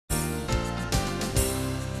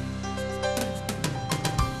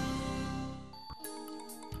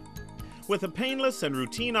With a painless and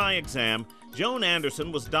routine eye exam, Joan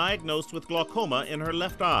Anderson was diagnosed with glaucoma in her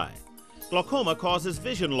left eye. Glaucoma causes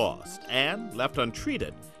vision loss and, left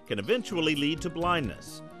untreated, can eventually lead to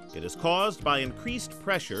blindness. It is caused by increased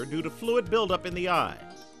pressure due to fluid buildup in the eye.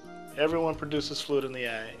 Everyone produces fluid in the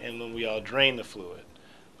eye, and then we all drain the fluid.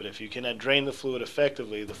 But if you cannot drain the fluid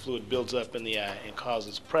effectively, the fluid builds up in the eye and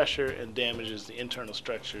causes pressure and damages the internal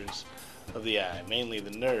structures of the eye, mainly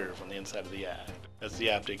the nerve on the inside of the eye. That's the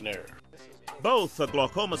optic nerve. Both a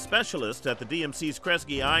glaucoma specialist at the DMC's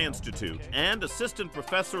Kresge Eye Institute and assistant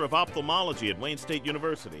professor of ophthalmology at Wayne State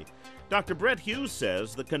University, Dr. Brett Hughes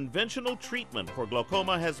says the conventional treatment for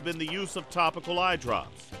glaucoma has been the use of topical eye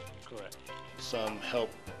drops. Correct. Some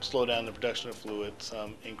help slow down the production of fluid,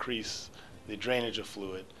 some increase the drainage of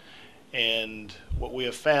fluid. And what we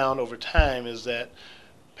have found over time is that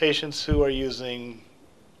patients who are using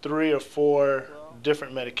 3 or 4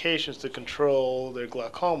 different medications to control their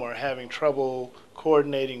glaucoma are having trouble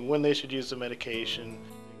coordinating when they should use the medication.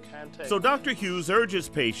 So Dr. Hughes urges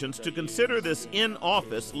patients to consider this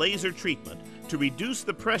in-office laser treatment to reduce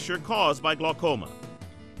the pressure caused by glaucoma.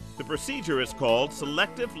 The procedure is called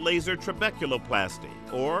selective laser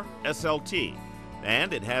trabeculoplasty, or SLT,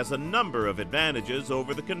 and it has a number of advantages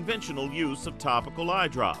over the conventional use of topical eye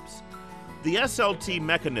drops. The SLT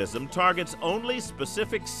mechanism targets only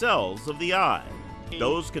specific cells of the eye,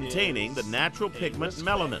 those containing the natural pigment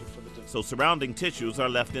melanin, so surrounding tissues are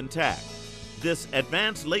left intact. This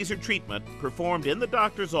advanced laser treatment performed in the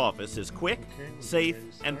doctor's office is quick, safe,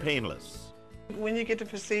 and painless. When you get the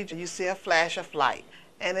procedure, you see a flash of light,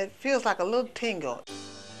 and it feels like a little tingle.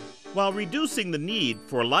 While reducing the need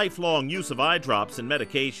for lifelong use of eye drops and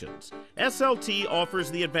medications, SLT offers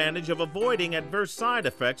the advantage of avoiding adverse side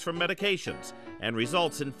effects from medications and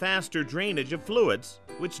results in faster drainage of fluids,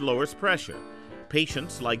 which lowers pressure.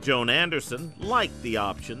 Patients like Joan Anderson like the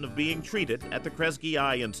option of being treated at the Kresge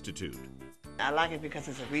Eye Institute. I like it because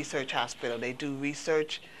it's a research hospital. They do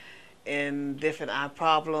research in different eye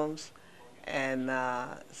problems, and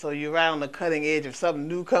so you're right on the cutting edge if something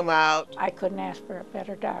new come out. I couldn't ask for a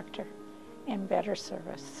better doctor and better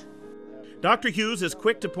service. Dr. Hughes is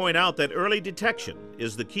quick to point out that early detection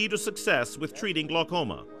is the key to success with treating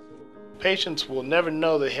glaucoma. Patients will never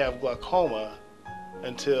know they have glaucoma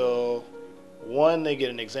until 1, they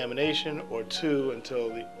get an examination, or 2, until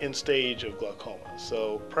the end stage of glaucoma.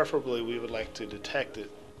 So preferably we would like to detect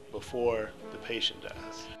it before the patient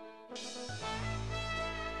does.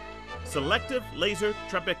 Selective laser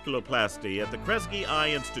trabeculoplasty at the Kresge Eye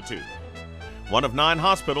Institute, one of 9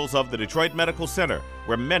 hospitals of the Detroit Medical Center,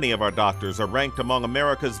 where many of our doctors are ranked among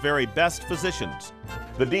America's very best physicians.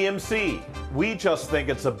 The DMC, we just think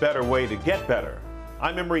it's a better way to get better.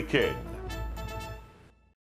 I'm Emery Kidd.